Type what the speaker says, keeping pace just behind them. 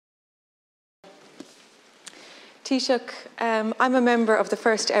Taoiseach, I'm a member of the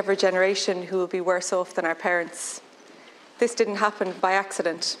first ever generation who will be worse off than our parents. This didn't happen by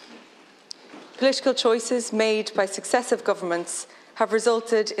accident. Political choices made by successive governments have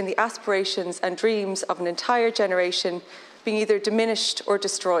resulted in the aspirations and dreams of an entire generation being either diminished or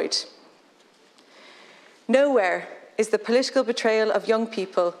destroyed. Nowhere is the political betrayal of young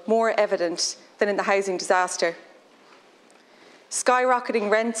people more evident than in the housing disaster. Skyrocketing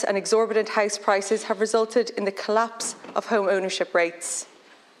rents and exorbitant house prices have resulted in the collapse of home ownership rates.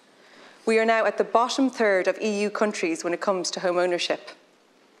 We are now at the bottom third of EU countries when it comes to home ownership.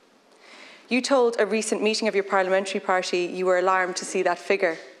 You told a recent meeting of your parliamentary party you were alarmed to see that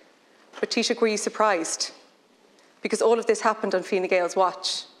figure. But Taoiseach, were you surprised? Because all of this happened on Fine Gael's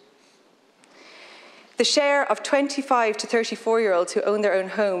watch. The share of 25 to 34-year-olds who own their own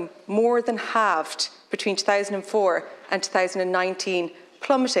home more than halved between 2004 and 2019,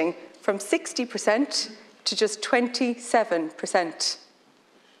 plummeting from 60% to just 27%.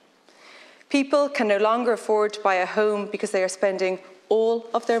 People can no longer afford to buy a home because they are spending all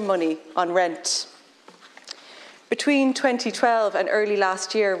of their money on rent. Between 2012 and early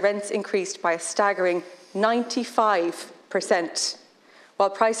last year, rents increased by a staggering 95%, while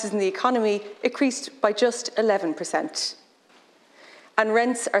prices in the economy increased by just 11%. And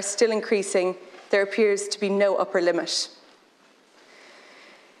rents are still increasing. There appears to be no upper limit.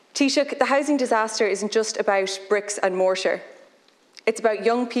 Taoiseach, the housing disaster isn't just about bricks and mortar. It's about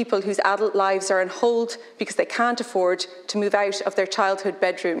young people whose adult lives are on hold because they can't afford to move out of their childhood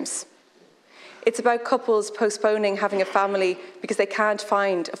bedrooms. It's about couples postponing having a family because they can't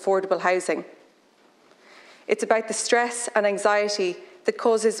find affordable housing. It's about the stress and anxiety that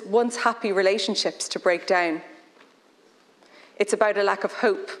causes once happy relationships to break down. It's about a lack of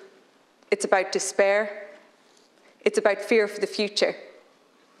hope. It's about despair. It's about fear for the future.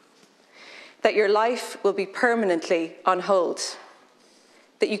 That your life will be permanently on hold.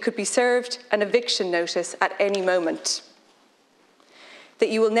 That you could be served an eviction notice at any moment. That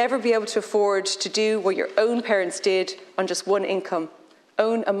you will never be able to afford to do what your own parents did on just one income,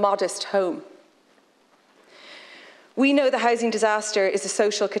 own a modest home. We know the housing disaster is a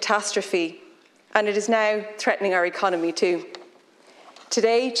social catastrophe, and it is now threatening our economy too.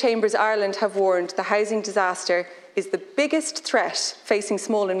 Today, Chambers Ireland have warned the housing disaster is the biggest threat facing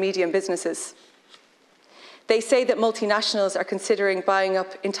small and medium businesses. They say that multinationals are considering buying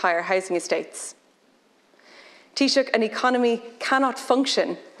up entire housing estates. Taoiseach, an economy cannot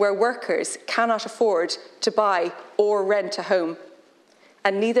function where workers cannot afford to buy or rent a home,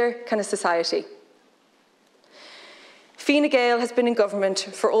 and neither can a society. Fine Gael has been in government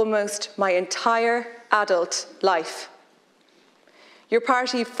for almost my entire adult life. Your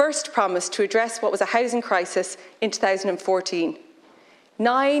party first promised to address what was a housing crisis in 2014.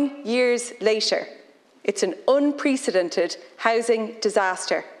 9 years later, it's an unprecedented housing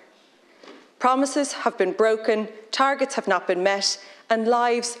disaster. Promises have been broken, targets have not been met, and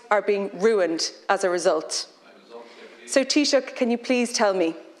lives are being ruined as a result. So, Taoiseach, can you please tell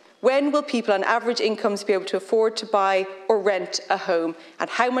me, when will people on average incomes be able to afford to buy or rent a home, and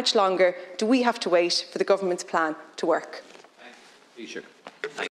how much longer do we have to wait for the government's plan to work? Taoiseach.